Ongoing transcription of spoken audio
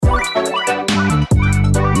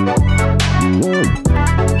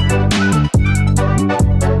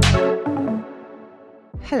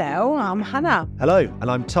I'm Hannah. Hello,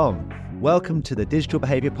 and I'm Tom. Welcome to the Digital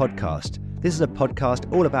Behaviour Podcast. This is a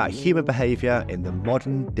podcast all about human behaviour in the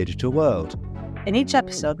modern digital world. In each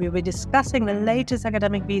episode, we'll be discussing the latest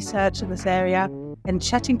academic research in this area and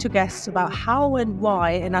chatting to guests about how and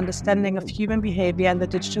why an understanding of human behaviour in the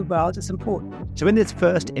digital world is important. So in this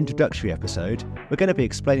first introductory episode, we're going to be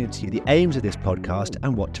explaining to you the aims of this podcast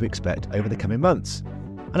and what to expect over the coming months.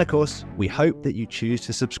 And of course, we hope that you choose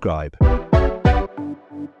to subscribe.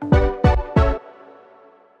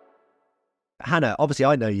 Hannah, obviously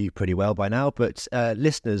I know you pretty well by now, but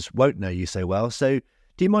listeners won't know you so well. So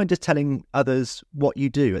do you mind just telling others what you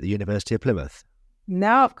do at the University of Plymouth?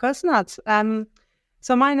 No, of course not.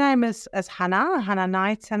 So my name is Hannah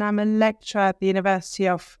Knight, and I'm a lecturer at the University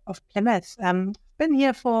of Plymouth. I've been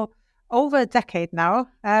here for over a decade now.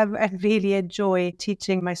 I really enjoy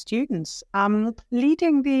teaching my students. I'm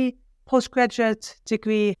leading the postgraduate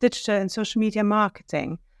degree Digital and Social Media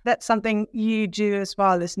Marketing. That's something you do as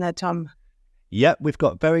well, isn't it, Tom? Yep, we've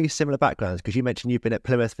got very similar backgrounds because you mentioned you've been at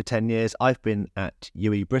Plymouth for 10 years. I've been at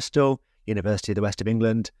UE Bristol, University of the West of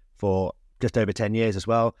England, for just over 10 years as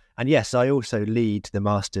well. And yes, I also lead the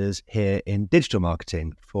Masters here in digital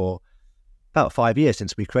marketing for about 5 years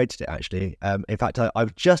since we created it, actually. In fact,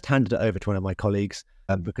 I've just handed it over to one of my colleagues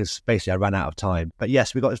because basically I ran out of time. But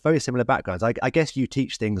yes, we've got very similar backgrounds. I guess you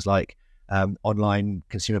teach things like online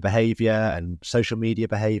consumer behaviour and social media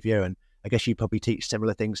behaviour, and I guess you probably teach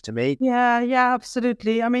similar things to me. Yeah,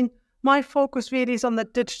 absolutely. I mean, my focus really is on the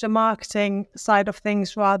digital marketing side of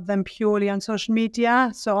things rather than purely on social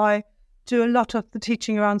media. So I do a lot of the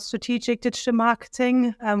teaching around strategic digital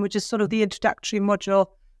marketing, which is sort of the introductory module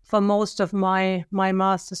for most of my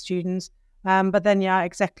master students. But then, yeah,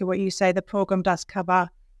 exactly what you say, the program does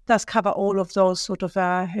cover all of those sort of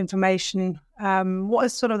information. What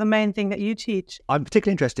is sort of the main thing that you teach? I'm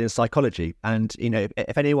particularly interested in psychology, and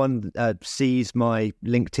if anyone sees my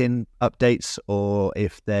LinkedIn updates, or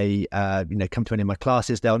if they come to any of my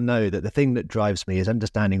classes, they'll know that the thing that drives me is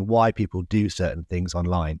understanding why people do certain things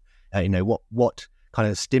online. What kind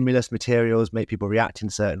of stimulus materials make people react in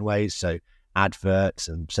certain ways. So adverts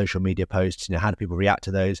and social media posts, how do people react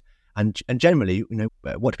to those? And generally,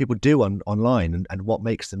 what do people do online and what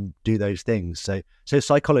makes them do those things? So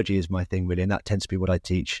psychology is my thing, really, and that tends to be what I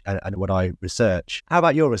teach and what I research. How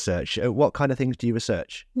about your research? What kind of things do you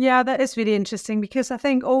research? Yeah, that is really interesting because I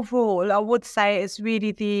think overall, I would say it's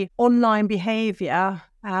really the online behaviour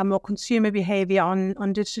or consumer behaviour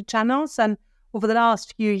on digital channels. And over the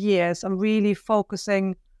last few years, I'm really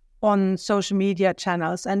focusing on social media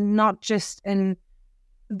channels, and not just in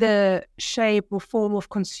the shape or form of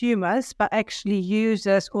consumers, but actually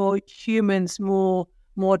users or humans more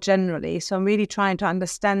generally. So I'm really trying to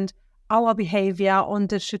understand our behavior on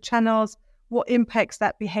digital channels, what impacts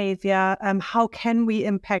that behavior, how can we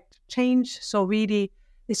impact change. So really,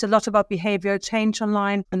 it's a lot about behavioral change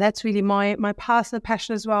online, and that's really my personal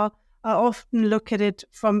passion as well. I often look at it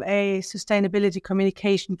from a sustainability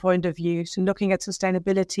communication point of view. So looking at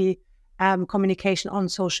sustainability communication on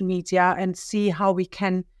social media and see how we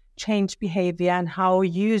can change behavior and how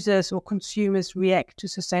users or consumers react to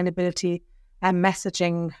sustainability and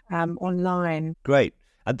messaging online. Great.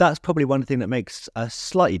 And that's probably one thing that makes us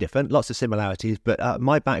slightly different, lots of similarities. But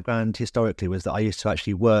my background historically was that I used to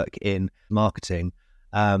actually work in marketing.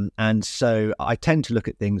 And so I tend to look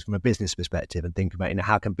at things from a business perspective and think about,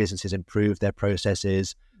 how can businesses improve their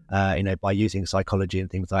processes, by using psychology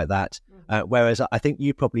and things like that. Whereas I think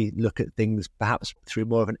you probably look at things perhaps through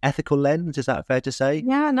more of an ethical lens. Is that fair to say?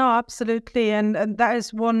 Yeah, no, absolutely. And that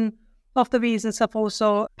is one of the reasons I've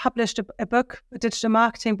also published a book, a digital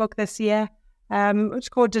marketing book this year, which is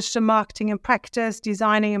called Digital Marketing in Practice,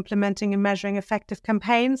 Designing, Implementing and Measuring Effective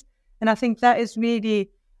Campaigns. And I think that is really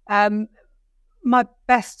my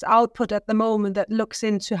best output at the moment that looks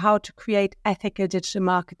into how to create ethical digital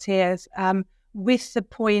marketeers with the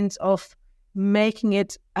point of making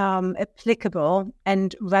it applicable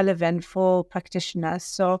and relevant for practitioners.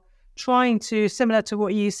 So trying to, similar to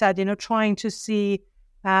what you said, trying to see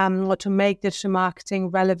or to make digital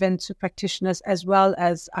marketing relevant to practitioners as well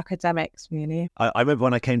as academics, really. I remember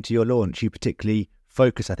when I came to your launch, you particularly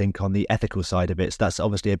focus, I think, on the ethical side of it. So that's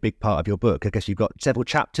obviously a big part of your book. I guess you've got several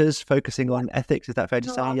chapters focusing on ethics. Is that fair to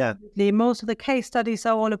say? Absolutely. Yeah. Most of the case studies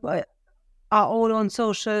are all on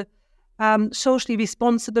socially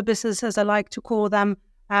responsible business, as I like to call them.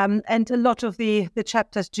 And a lot of the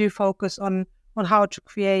chapters do focus on how to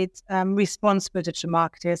create responsible digital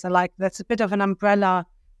marketers. That's a bit of an umbrella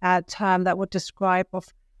term that would describe of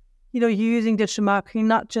using digital marketing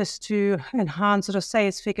not just to enhance sort of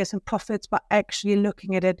sales figures and profits, but actually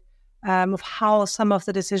looking at it of how some of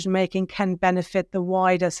the decision making can benefit the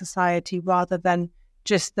wider society rather than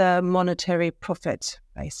just the monetary profit,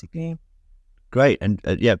 basically. Great. And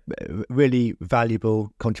really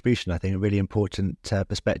valuable contribution, I think, a really important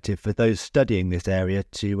perspective for those studying this area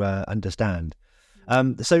to understand.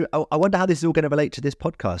 So I wonder how this is all going to relate to this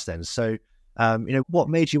podcast then. So, what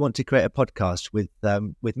made you want to create a podcast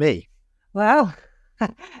with me? Well,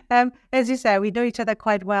 as you say, we know each other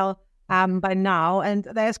quite well by now, and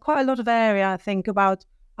there's quite a lot of area, I think, about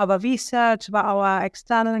our research, about our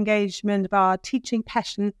external engagement, about our teaching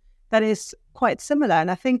passion that is quite similar. And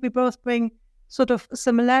I think we both bring sort of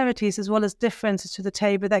similarities as well as differences to the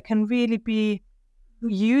table that can really be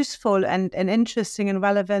useful and interesting and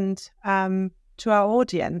relevant to our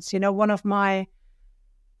audience. One of my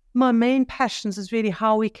main passions is really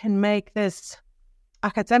how we can make this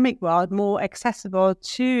academic world more accessible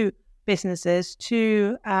to businesses,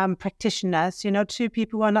 to practitioners, to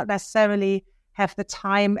people who are not necessarily have the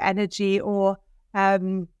time, energy, or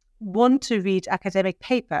want to read academic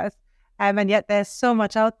papers. And yet there's so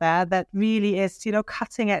much out there that really is,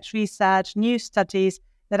 cutting edge research, new studies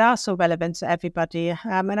that are so relevant to everybody.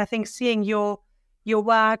 And I think seeing your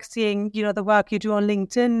work, seeing, the work you do on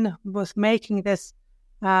LinkedIn with making this,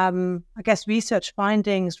 recent research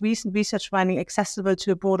finding accessible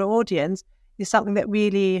to a broader audience is something that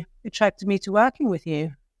really attracted me to working with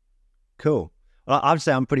you. Cool. Well, I would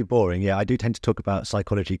say I'm pretty boring. Yeah, I do tend to talk about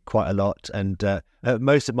psychology quite a lot. And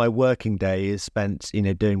most of my working day is spent,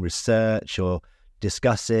 doing research or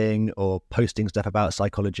discussing or posting stuff about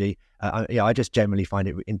psychology. I just generally find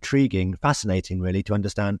it intriguing, fascinating, really, to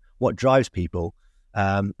understand what drives people.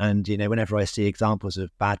 And, whenever I see examples of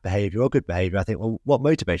bad behavior or good behavior, I think, well, what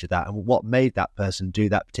motivated that and what made that person do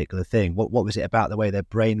that particular thing? What was it about the way their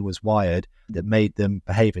brain was wired that made them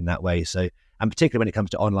behave in that way? So, and particularly when it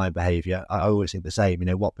comes to online behavior, I always think the same,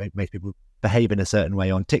 what makes people behave in a certain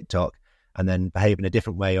way on TikTok and then behave in a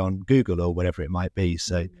different way on Google or whatever it might be.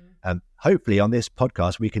 So hopefully on this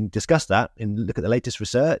podcast, we can discuss that and look at the latest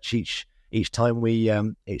research each time we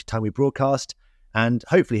broadcast, and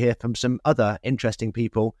hopefully hear from some other interesting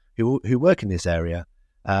people who work in this area.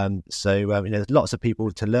 There's lots of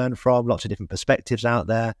people to learn from, lots of different perspectives out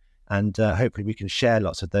there, and hopefully we can share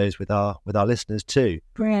lots of those with our listeners too.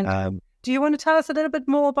 Brilliant. Do you want to tell us a little bit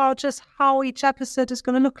more about just how each episode is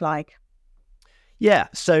going to look like? Yeah,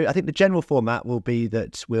 so I think the general format will be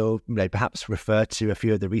that we'll perhaps refer to a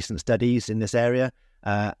few of the recent studies in this area.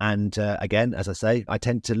 Again, as I say, I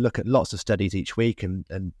tend to look at lots of studies each week and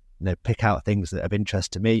pick out things that are of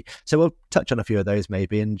interest to me. So we'll touch on a few of those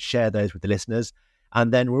maybe and share those with the listeners.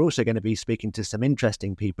 And then we're also going to be speaking to some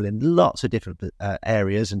interesting people in lots of different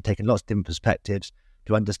areas and taking lots of different perspectives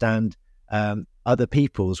to understand other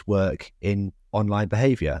people's work in online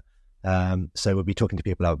behavior. So we'll be talking to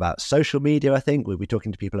people about social media, I think. We'll be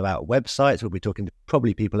talking to people about websites. We'll be talking to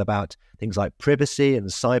probably people about things like privacy and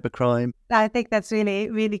cybercrime. I think that's really,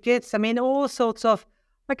 really good. I mean, all sorts of,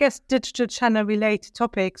 digital channel related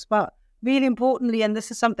topics, but really importantly, and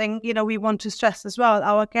this is something, we want to stress as well,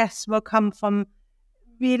 our guests will come from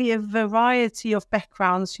really a variety of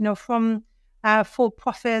backgrounds, from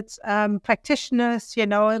for-profit practitioners,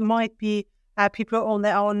 it might be people who own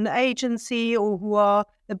their own agency or who are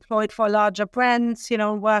employed for larger brands,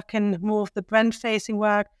 working more of the brand-facing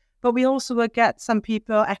work. But we also will get some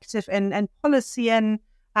people active in policy, and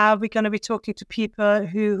we're going to be talking to people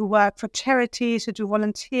who work for charities, who do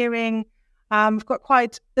volunteering. We've got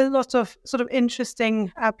quite a lot of sort of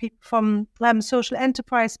interesting people from social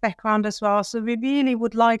enterprise background as well. So we really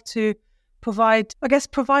would like to provide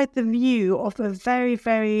the view of a very,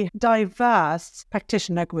 very diverse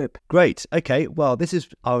practitioner group. Great. Okay. Well, this is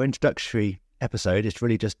our introductory episode. It's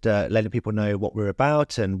really just letting people know what we're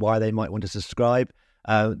about and why they might want to subscribe.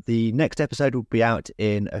 The next episode will be out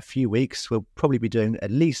in a few weeks. We'll probably be doing at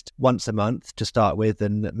least once a month to start with,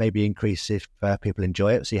 and maybe increase if people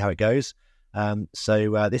enjoy it, see how it goes.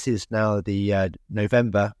 So this is now the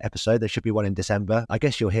November episode. There should be one in December. I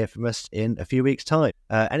guess you'll hear from us in a few weeks' time.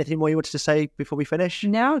 Anything more you wanted to say before we finish?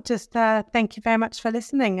 No, just thank you very much for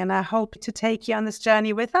listening, and I hope to take you on this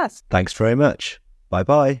journey with us. Thanks very much.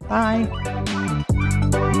 Bye-bye. Bye.